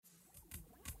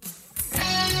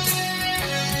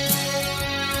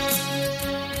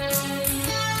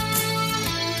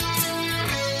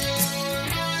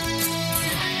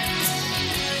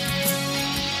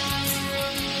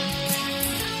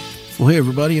Well, hey,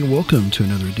 everybody, and welcome to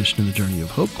another edition of The Journey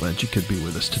of Hope. Glad you could be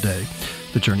with us today.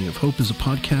 The Journey of Hope is a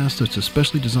podcast that's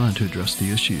especially designed to address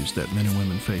the issues that men and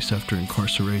women face after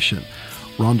incarceration.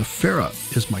 Rhonda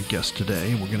Farrah is my guest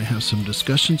today. We're going to have some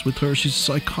discussions with her. She's a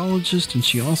psychologist, and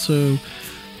she also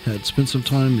had spent some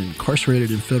time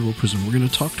incarcerated in federal prison. We're going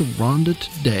to talk to Rhonda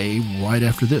today, right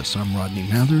after this. I'm Rodney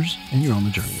Mathers, and you're on The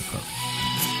Journey of Hope.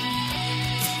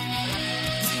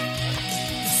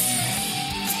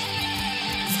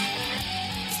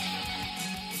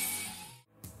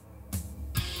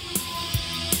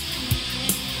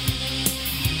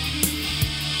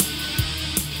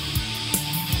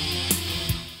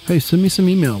 Hey, send me some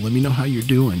email. Let me know how you're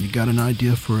doing. You got an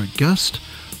idea for a guest,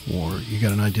 or you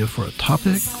got an idea for a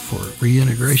topic, for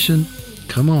reintegration?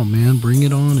 Come on, man, bring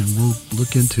it on, and we'll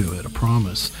look into it, I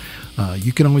promise.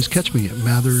 You can always catch me at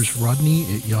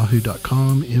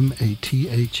mathersrodney@yahoo.com,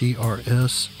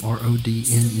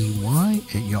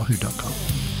 mathersrodney@yahoo.com.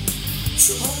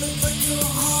 So only break your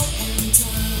heart one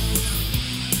time.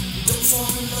 Don't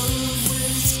fall in love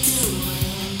with guilt.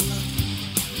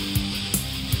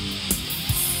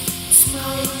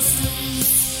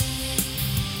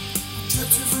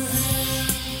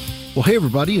 Well, hey,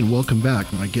 everybody, and welcome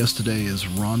back. My guest today is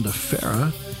Rhonda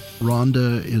Farrah.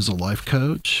 Rhonda is a life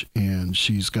coach, and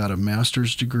she's got a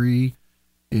master's degree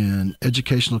in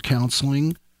educational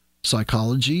counseling,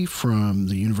 psychology from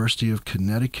the University of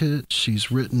Connecticut.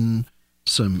 She's written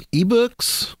some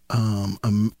ebooks,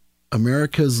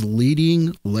 America's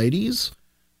Leading Ladies,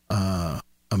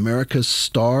 America's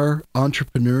Star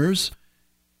Entrepreneurs,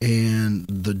 and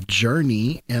The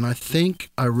Journey. And I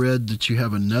think I read that you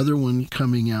have another one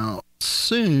coming out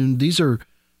soon. These are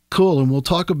cool, and we'll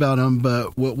talk about them.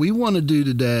 But what we want to do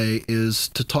today is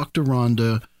to talk to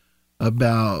Rhonda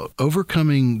about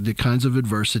overcoming the kinds of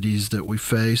adversities that we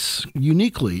face,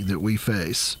 uniquely that we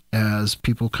face as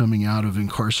people coming out of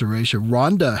incarceration.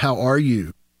 Rhonda, how are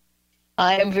you?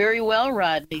 I am very well,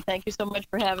 Rodney. Thank you so much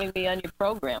for having me on your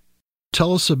program.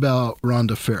 Tell us about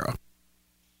Rhonda Farrah.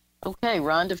 Okay,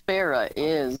 Rhonda Farrah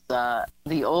is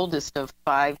the oldest of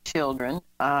 5 children,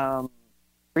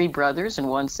 3 brothers and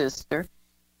 1 sister,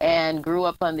 and grew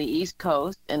up on the East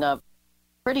Coast in a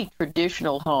pretty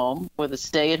traditional home with a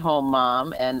stay-at-home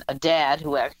mom and a dad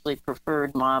who actually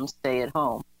preferred mom stay at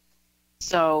home.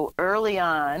 So early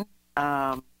on,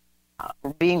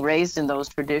 being raised in those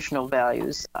traditional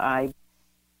values, I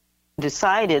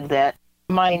decided that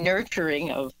my nurturing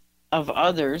of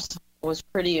others was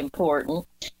pretty important,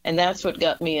 and that's what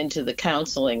got me into the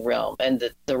counseling realm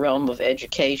and the realm of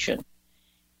education.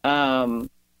 I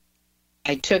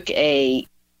took a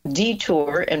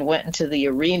detour and went into the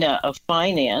arena of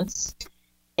finance,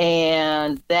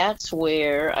 and that's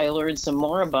where I learned some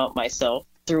more about myself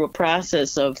through a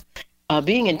process of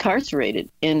being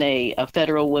incarcerated in a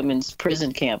federal women's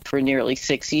prison camp for nearly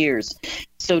 6 years.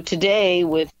 So today,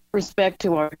 with respect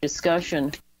to our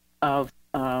discussion of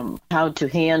how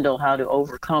to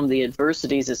overcome the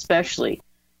adversities, especially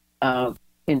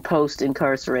in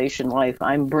post-incarceration life,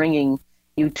 I'm bringing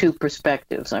you 2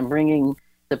 perspectives. I'm bringing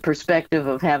the perspective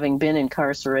of having been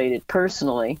incarcerated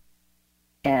personally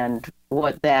and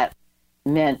what that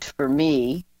meant for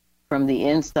me from the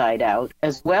inside out,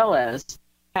 as well as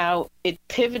how it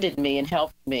pivoted me and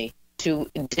helped me to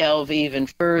delve even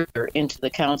further into the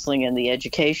counseling and the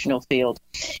educational field.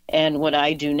 And what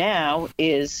I do now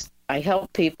is I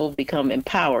help people become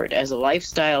empowered as a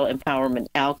lifestyle empowerment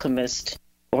alchemist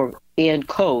and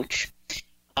coach.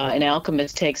 An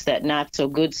alchemist takes that not so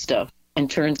good stuff and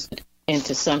turns it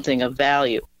into something of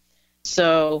value.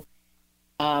 So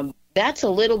that's a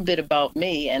little bit about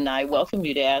me, and I welcome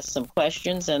you to ask some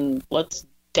questions, and let's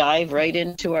dive right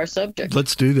into our subject.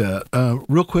 Let's do that.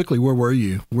 Real quickly, where were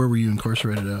you? Where were you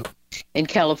incarcerated at? In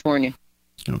California.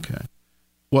 Okay.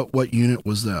 What unit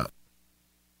was that?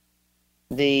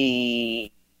 The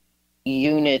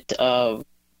unit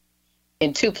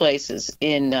in 2 places,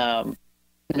 in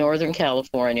Northern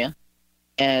California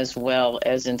as well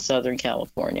as in Southern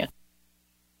California.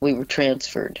 We were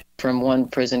transferred from one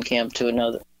prison camp to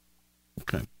another.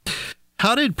 Okay.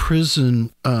 How did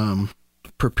prison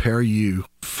prepare you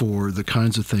for the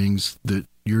kinds of things that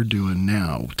you're doing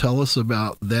now? Tell us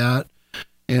about that.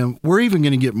 And we're even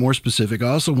going to get more specific. I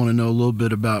also want to know a little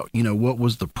bit about, what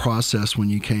was the process when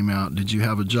you came out? Did you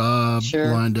have a job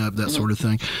lined up, that sort of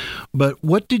thing? But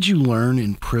what did you learn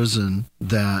in prison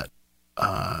that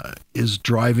is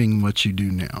driving what you do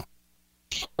now?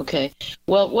 Okay.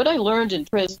 Well, what I learned in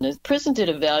prison is prison did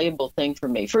a valuable thing for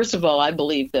me. First of all, I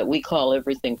believe that we call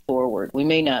everything forward. We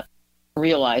may not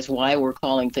realize why we're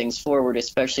calling things forward,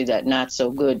 especially that not so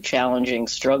good, challenging,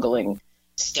 struggling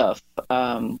stuff.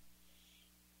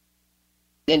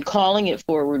 in calling it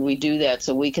forward, we do that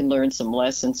so we can learn some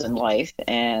lessons in life,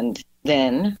 and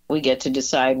then we get to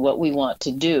decide what we want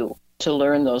to do to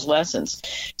learn those lessons.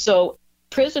 So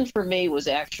prison for me was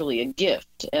actually a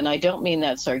gift, and I don't mean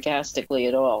that sarcastically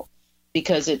at all,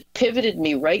 because it pivoted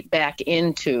me right back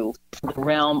into the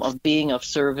realm of being of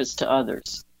service to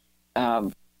others,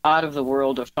 out of the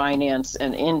world of finance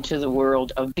and into the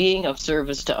world of being of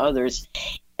service to others,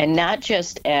 and not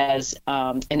just as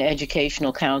an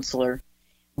educational counselor,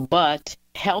 but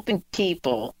helping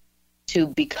people to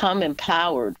become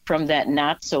empowered from that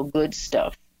not so good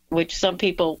stuff, which some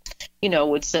people,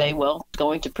 would say, well,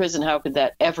 going to prison, how could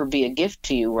that ever be a gift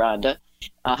to you, Rhonda?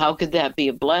 How could that be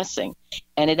a blessing?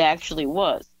 And it actually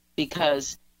was,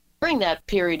 because during that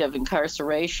period of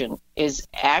incarceration is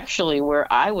actually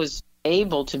where I was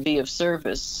able to be of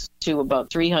service to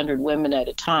about 300 women at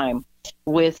a time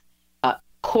with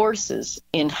courses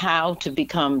in how to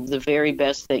become the very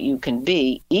best that you can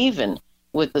be, even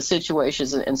with the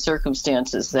situations and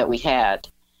circumstances that we had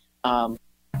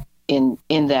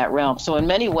in that realm. So in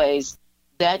many ways,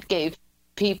 that gave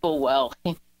people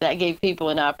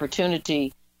an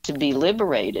opportunity to be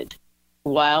liberated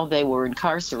while they were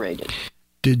incarcerated.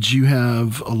 Did you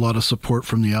have a lot of support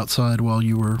from the outside while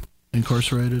you were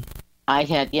incarcerated?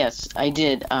 Yes, I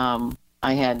did.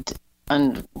 I had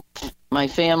my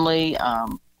family,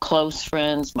 close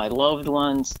friends, my loved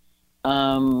ones,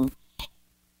 the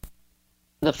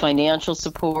financial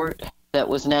support that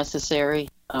was necessary.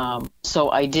 So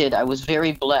I did. I was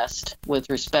very blessed with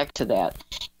respect to that.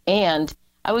 And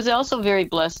I was also very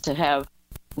blessed to have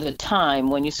the time.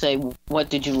 When you say, what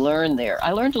did you learn there?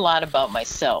 I learned a lot about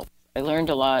myself. I learned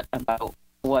a lot about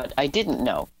what I didn't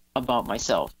know about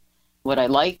myself, what I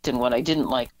liked and what I didn't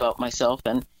like about myself,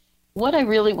 and what I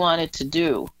really wanted to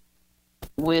do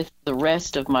with the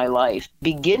rest of my life,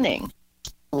 beginning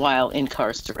while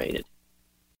incarcerated.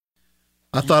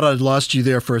 I thought I'd lost you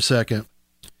there for a second.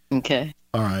 Okay.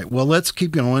 All right. Well, let's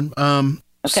keep going. Okay.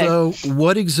 So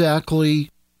what exactly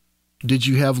did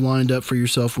you have lined up for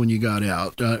yourself when you got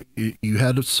out? You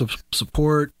had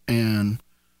support, and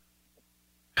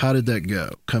how did that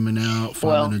go? Coming out,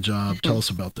 finding a job. Tell us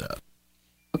about that.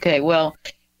 Okay. Well,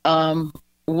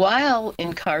 while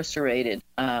incarcerated,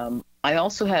 I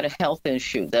also had a health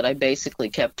issue that I basically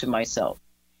kept to myself.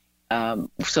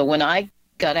 So when I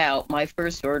got out, my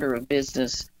first order of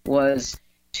business was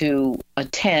to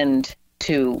attend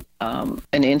to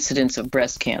an incidence of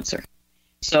breast cancer.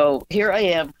 So here I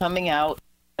am coming out,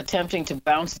 attempting to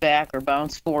bounce back or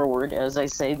bounce forward, as I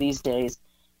say these days.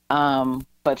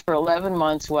 But for 11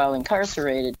 months while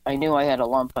incarcerated, I knew I had a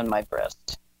lump on my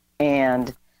breast.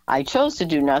 And I chose to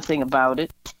do nothing about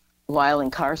it while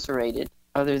incarcerated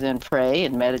other than pray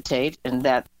and meditate and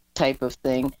that type of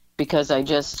thing, because I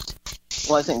just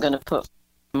wasn't going to put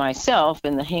myself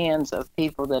in the hands of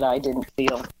people that I didn't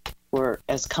feel were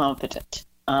as competent.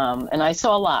 And I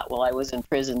saw a lot while I was in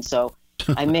prison, so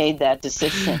I made that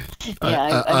decision.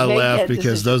 Yeah, I laugh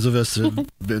because those of us have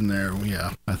been there.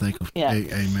 Yeah, I think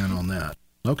amen on that.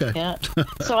 Okay. Yeah.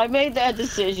 So I made that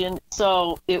decision.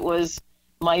 So it was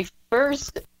my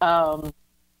first,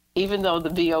 even though the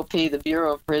BOP, the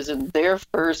Bureau of Prison, their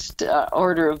first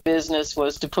order of business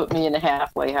was to put me in a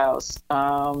halfway house,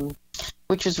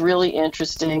 which is really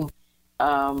interesting.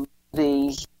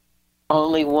 The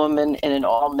only woman in an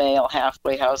all-male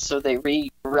halfway house, so they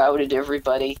rerouted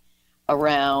everybody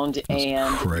around. That's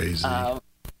and crazy.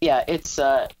 It's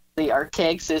the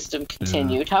archaic system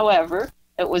continued. Yeah. However,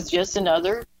 it was just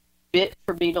another bit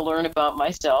for me to learn about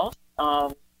myself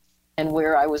and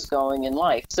where I was going in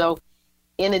life. So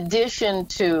in addition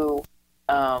to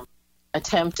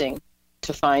attempting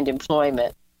to find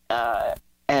employment,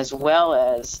 as well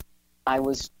as I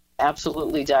was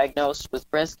absolutely diagnosed with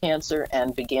breast cancer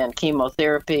and began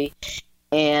chemotherapy.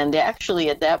 And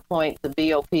actually, at that point, the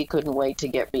BOP couldn't wait to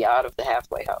get me out of the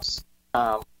halfway house.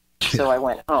 So I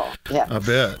went home. Yeah, I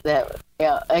bet.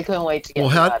 I couldn't wait to get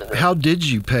me out of there. How did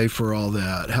you pay for all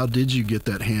that? How did you get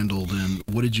that handled, and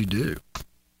what did you do?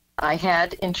 I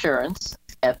had insurance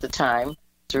at the time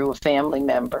through a family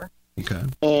member. Okay.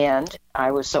 And I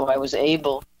was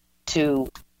able to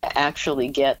actually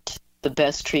get the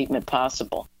best treatment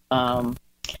possible. And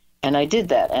I did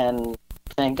that, and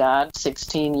thank God,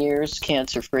 16 years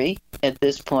cancer-free at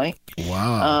this point.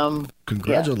 Wow.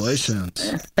 Congratulations.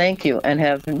 Yes. Thank you, and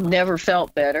have never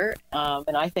felt better.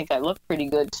 And I think I look pretty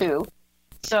good, too.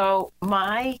 So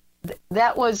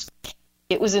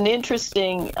it was an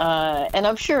interesting, and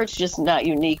I'm sure it's just not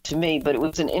unique to me, but it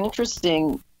was an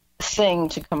interesting thing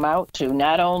to come out to.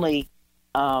 Not only,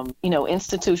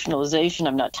 institutionalization,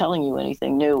 I'm not telling you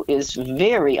anything new, is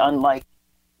very unlike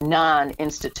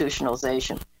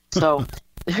non-institutionalization. So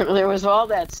there was all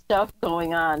that stuff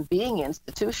going on, being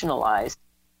institutionalized,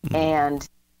 and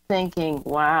thinking,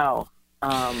 wow.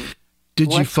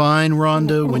 Did you find,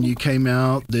 Rhonda, when you came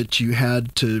out, that you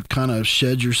had to kind of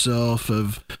shed yourself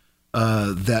of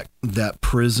that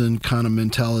prison kind of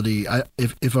mentality?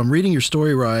 If I'm reading your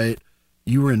story right,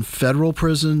 you were in federal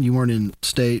prison. You weren't in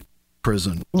state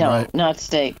prison. No, right? Not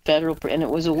state, federal, and it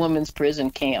was a women's prison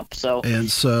camp. So yeah.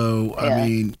 I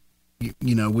mean,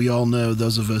 we all know,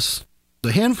 those of us,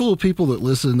 the handful of people that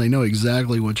listen, they know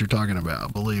exactly what you're talking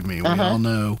about. Believe me, we all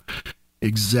know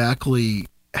exactly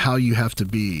how you have to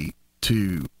be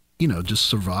to, just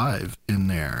survive in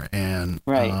there. And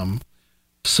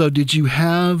so did you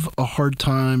have a hard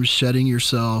time shedding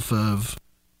yourself of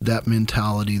that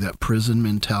mentality, that prison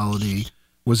mentality?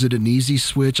 Was it an easy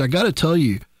switch? I got to tell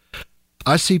you,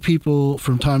 I see people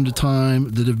from time to time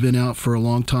that have been out for a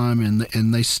long time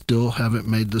and they still haven't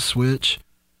made the switch,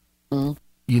 and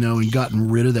gotten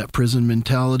rid of that prison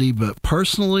mentality. But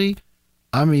personally,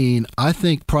 I mean, I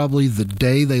think probably the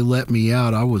day they let me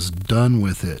out, I was done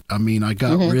with it. I mean, I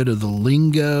got rid of the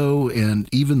lingo, and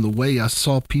even the way I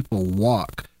saw people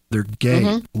walk, their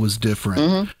gait was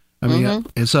different. I mean,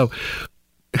 and so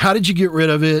how did you get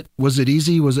rid of it? Was it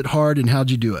easy? Was it hard? And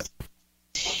how'd you do it?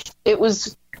 It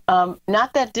was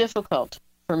not that difficult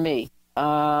for me,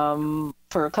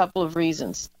 for a couple of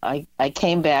reasons. I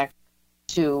came back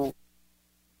to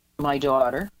my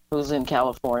daughter, who's in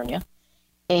California,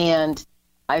 and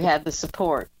I've had the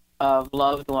support of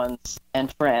loved ones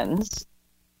and friends.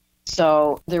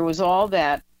 So there was all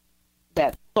that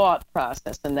thought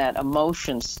process and that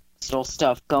emotional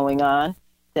stuff going on,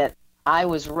 that I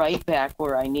was right back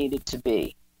where I needed to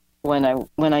be when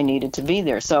I needed to be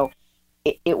there. So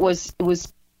it was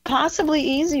possibly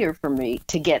easier for me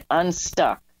to get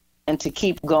unstuck and to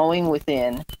keep going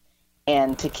within,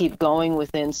 and to keep going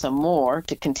within some more,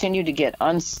 to continue to get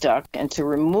unstuck and to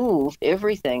remove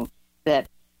everything that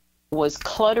was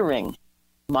cluttering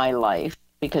my life,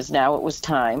 because now it was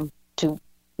time to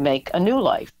make a new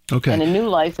life. Okay. And a new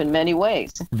life in many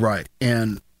ways. Right.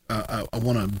 And I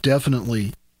want to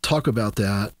definitely talk about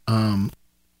that.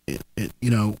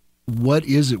 What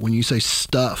is it when you say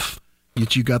stuff,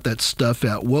 that you got that stuff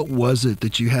out? What was it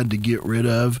that you had to get rid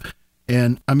of?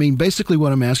 And I mean, basically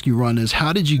what I'm asking you, Ron, is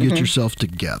how did you get yourself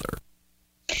together?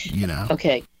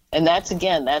 Okay. And that's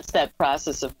that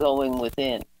process of going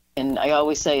within. And I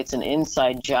always say it's an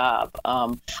inside job.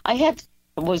 I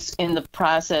was in the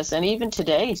process, and even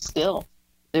today still,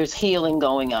 there's healing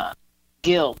going on.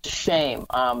 Guilt, shame.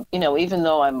 Even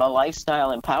though I'm a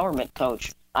lifestyle empowerment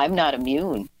coach, I'm not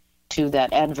immune to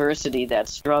that adversity, that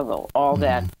struggle, all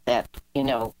that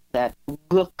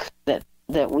gook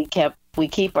that we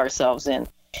keep ourselves in.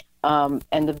 And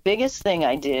the biggest thing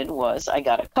I did was I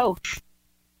got a coach.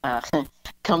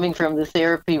 Coming from the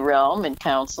therapy realm and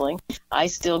counseling, I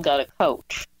still got a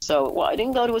coach. So, I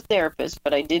didn't go to a therapist,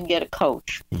 but I did get a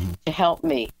coach to help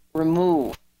me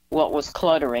remove what was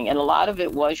cluttering. And a lot of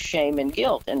it was shame and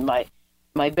guilt. And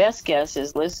my best guess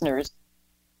is listeners,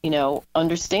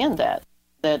 understand that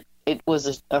it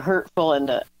was a hurtful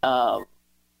and a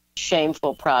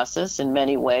shameful process in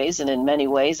many ways. And in many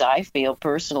ways, I feel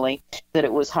personally that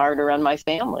it was harder on my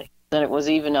family than it was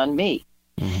even on me.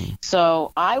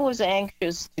 So I was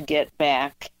anxious to get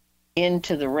back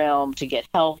into the realm, to get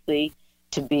healthy,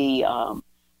 to be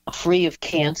free of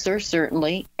cancer,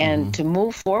 certainly, and to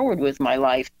move forward with my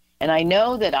life. And I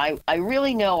know that I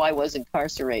really know I was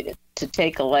incarcerated to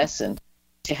take a lesson,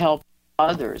 to help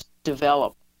others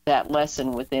develop that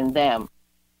lesson within them,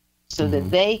 so that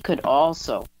they could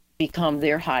also become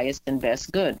their highest and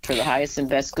best good, for the highest and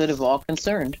best good of all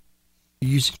concerned.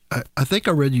 I think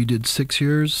I read you did 6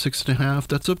 years,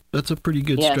 6.5. That's a pretty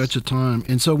good stretch of time.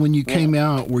 And so when you came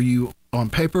out, were you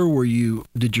on paper?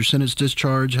 Did your sentence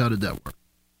discharge? How did that work?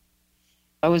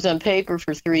 I was on paper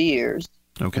for 3 years.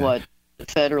 Okay. What the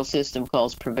federal system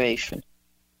calls probation.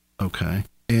 Okay.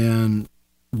 And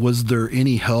was there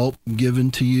any help given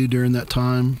to you during that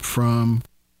time from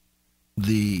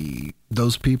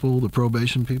those people, the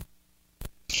probation people?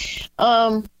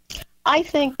 I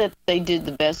think that they did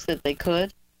the best that they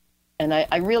could, and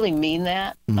I really mean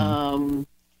that.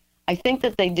 I think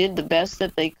that they did the best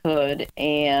that they could,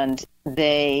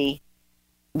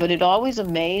 but it always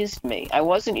amazed me. I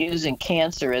wasn't using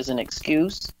cancer as an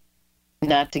excuse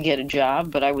not to get a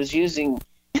job, but I was using,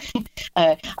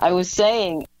 I was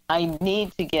saying, I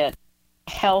need to get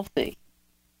healthy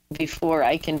before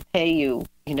I can pay you,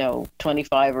 $25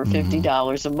 or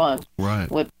 $50 a month, right?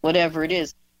 Whatever it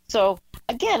is. So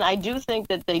again, I do think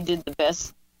that they did the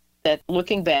best that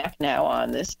looking back now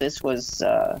on this was,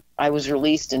 I was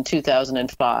released in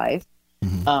 2005.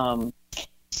 Mm-hmm.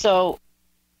 So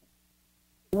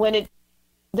when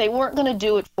they weren't going to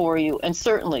do it for you, and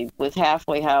certainly with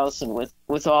Halfway House and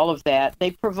with all of that,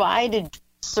 they provided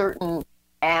certain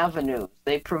avenues.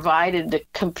 They provided the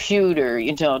computer,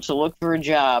 to look for a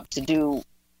job, to do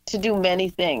many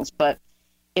things, but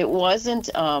it wasn't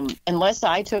unless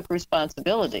I took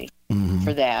responsibility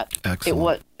for that.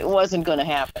 Excellent. It wasn't going to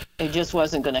happen. It just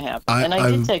wasn't going to happen. And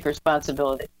I did take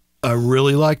responsibility. I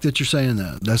really like that you're saying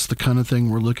that. That's the kind of thing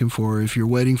we're looking for. If you're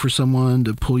waiting for someone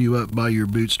to pull you up by your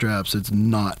bootstraps, it's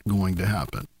not going to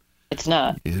happen. It's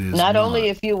not. It is not only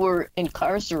if you were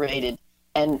incarcerated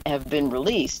and have been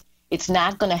released, it's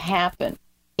not going to happen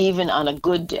even on a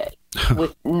good day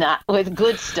with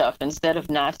good stuff instead of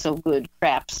not so good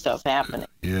crap stuff happening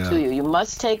to you. You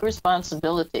must take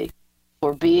responsibility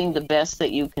for being the best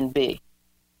that you can be.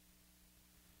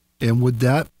 And would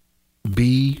that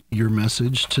be your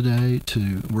message today?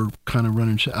 We're kind of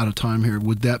running out of time here.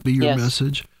 Would that be your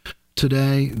message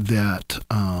today? That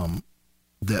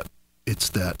that it's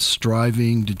that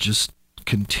striving to just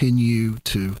continue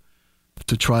to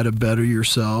try to better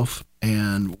yourself.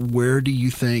 And where do you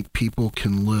think people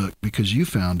can look? Because you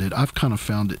found it. I've kind of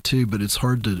found it too, but it's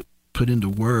hard to put into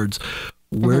words.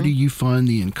 Where do you find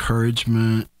the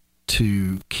encouragement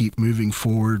to keep moving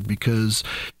forward? Because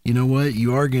you know what?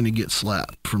 You are going to get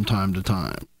slapped from time to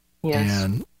time. Yes.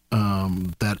 And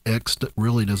that X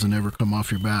really doesn't ever come off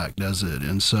your back, does it?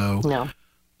 And so,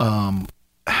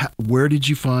 where did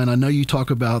you find, I know you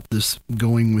talk about this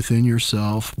going within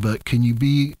yourself, but can you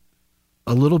be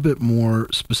a little bit more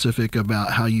specific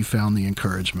about how you found the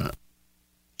encouragement?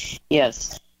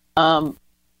 Yes.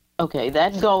 Okay,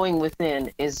 that going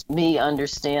within is me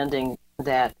understanding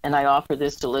that, and I offer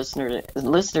this to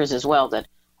listeners as well, that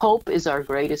hope is our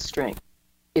greatest strength.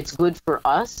 It's good for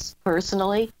us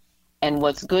personally, and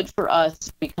what's good for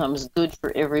us becomes good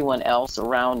for everyone else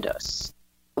around us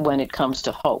when it comes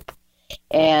to hope.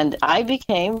 And I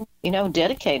became,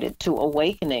 dedicated to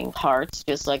awakening hearts,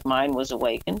 just like mine was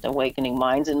awakened, awakening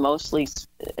minds, and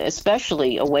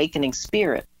especially awakening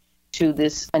spirit to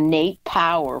this innate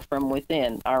power from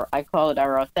within. I call it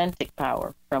our authentic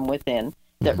power from within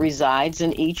that resides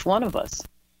in each one of us.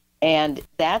 And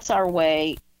that's our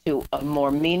way to a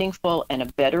more meaningful and a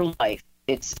better life.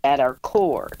 It's at our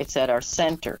core. It's at our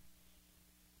center.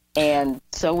 And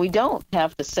so we don't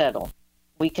have to settle.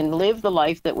 We can live the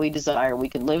life that we desire. We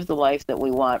can live the life that we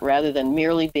want rather than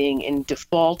merely being in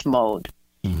default mode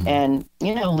and,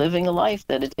 living a life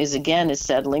that is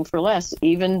settling for less,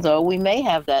 even though we may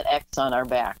have that X on our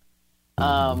back.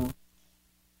 And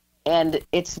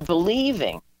it's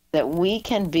believing that we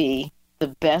can be the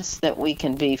best that we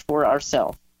can be for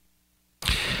ourselves.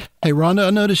 Hey, Rhonda,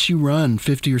 I noticed you run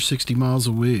 50 or 60 miles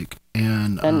a week.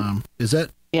 And is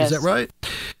that right?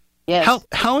 Yes.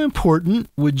 How important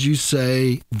would you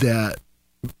say that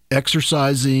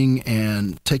exercising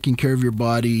and taking care of your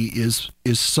body is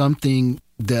something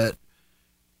that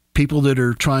people that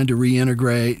are trying to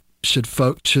reintegrate should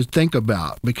think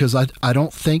about? Because I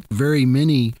don't think very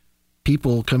many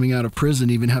people coming out of prison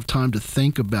even have time to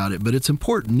think about it, but it's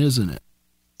important, isn't it?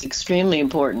 It's extremely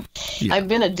important. Yeah. I've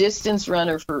been a distance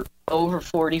runner for over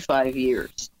 45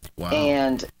 years. Wow.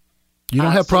 And you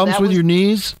don't have problems with your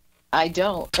knees? I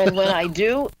don't. And when I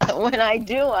do,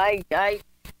 I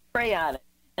pray on it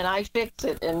and I fix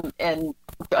it. And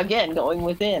again, going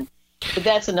within. But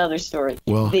that's another story.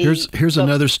 Well, here's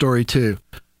another story too.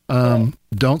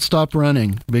 Don't stop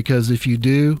running, because if you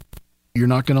do, you're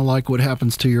not going to like what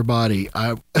happens to your body.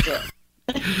 I've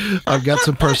got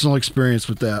some personal experience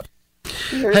with that.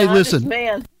 Hey, listen,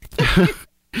 man.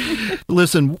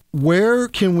 Listen, where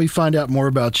can we find out more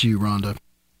about you, Rhonda?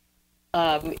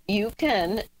 You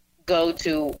can go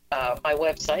to my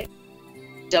website,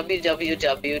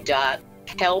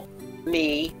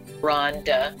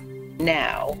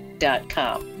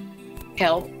 www.helpmerhondanow.com.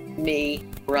 Help me,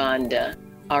 Rhonda,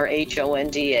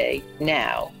 RHONDA,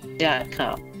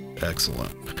 now.com.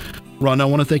 Excellent. Ron, I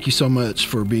want to thank you so much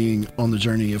for being on the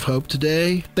journey of hope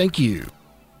today. Thank you.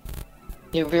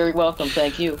 You're very welcome.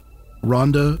 Thank you.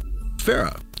 Rhonda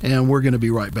Farrah. And we're going to be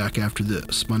right back after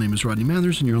this. My name is Rodney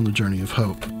Mathers, and you're on the journey of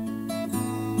hope.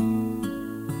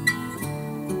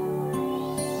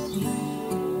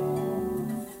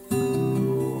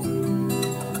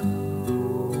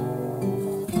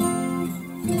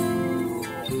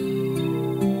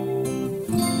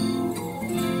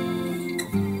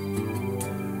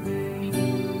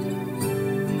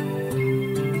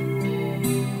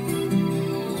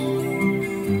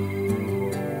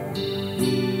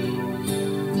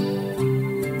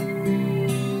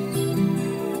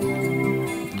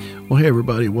 hey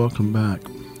everybody, welcome back.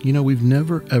 You know, we've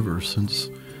never ever since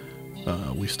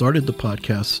we started the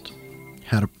podcast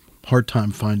had a hard time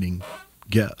finding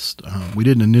guests. We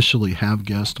didn't initially have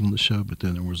guests on the show, but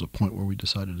then there was a point where we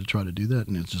decided to try to do that,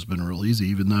 and it's just been real easy,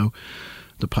 even though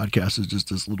the podcast is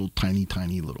just this little tiny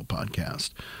little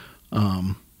podcast.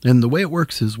 And the way it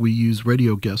works is we use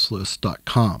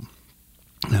radioguestlist.com,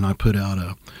 and I put out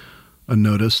a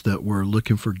notice that we're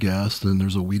looking for guests, and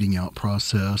there's a weeding out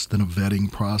process, then a vetting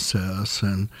process.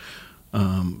 And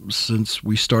since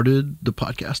we started the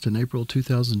podcast in April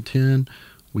 2010,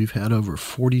 we've had over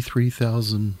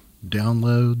 43,000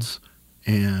 downloads,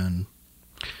 and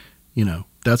you know,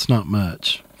 that's not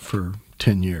much for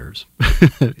 10 years.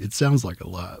 It sounds like a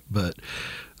lot, but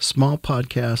small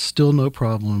podcast, still no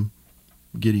problem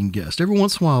getting guests. Every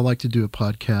once in a while, I like to do a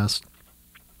podcast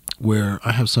where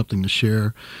I have something to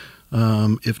share.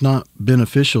 If not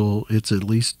beneficial, it's at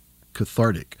least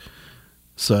cathartic.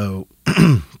 So,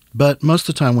 but most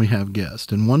of the time we have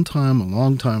guests. And one time, a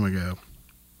long time ago,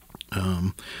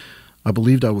 I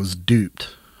believed I was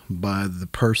duped by the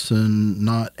person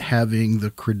not having the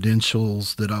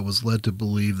credentials that I was led to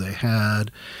believe they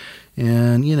had.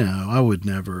 And, you know, I would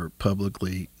never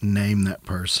publicly name that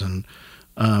person,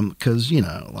 'cause, you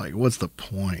know, like, what's the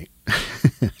point?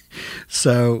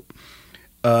 So,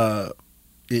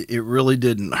 it really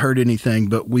didn't hurt anything,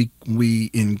 but we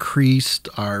increased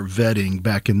our vetting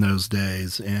back in those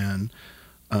days. And,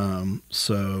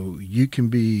 so you can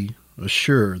be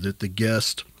assured that the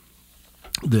guest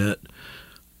that,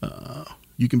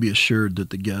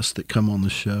 guests that come on the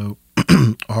show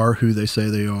are who they say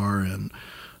they are, and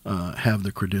have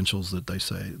the credentials that they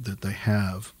say that they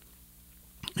have.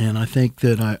 And I think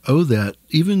that I owe that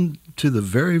even to the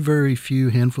very, very few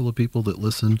handful of people that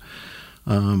listen.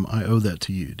 I owe that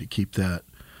to you to keep that,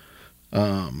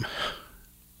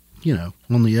 you know,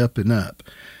 on the up and up.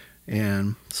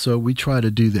 And so we try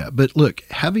to do that. But look,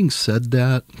 having said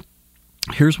that,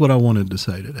 here's what I wanted to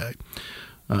say today.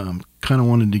 Kind of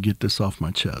wanted to get this off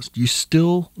my chest. You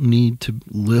still need to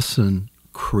listen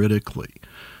critically.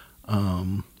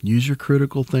 Use your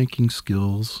critical thinking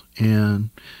skills.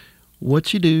 And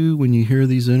what you do when you hear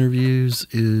these interviews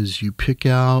is you pick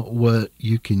out what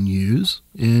you can use,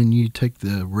 and you take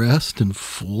the rest and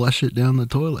flush it down the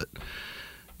toilet.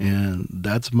 And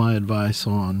that's my advice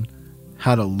on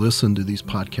how to listen to these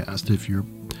podcasts. If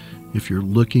you're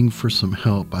looking for some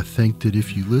help, I think that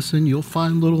if you listen, you'll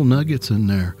find little nuggets in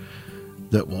there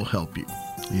that will help you.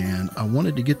 And I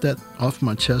wanted to get that off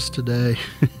my chest today.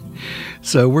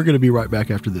 So we're going to be right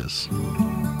back after this.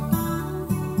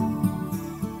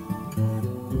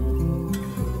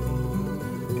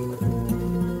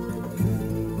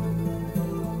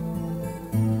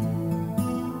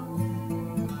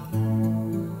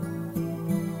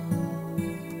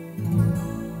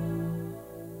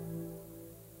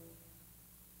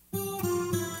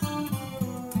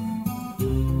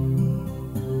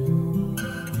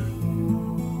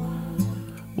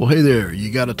 Well, hey there,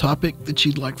 you got a topic that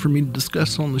you'd like for me to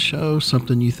discuss on the show,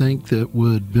 something you think that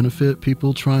would benefit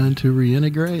people trying to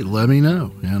reintegrate? Let me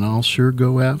know, and I'll sure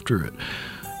go after it.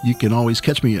 You can always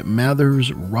catch me at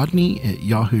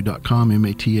mathersrodney@yahoo.com,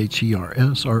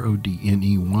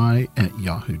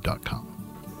 mathersrodney@yahoo.com.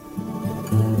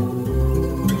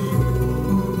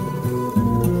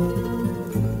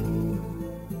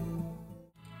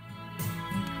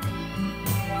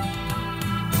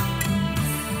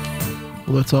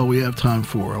 Well, that's all we have time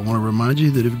for. I want to remind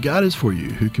you that if God is for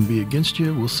you, who can be against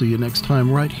you? We'll see you next time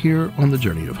right here on The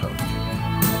Journey of Hope.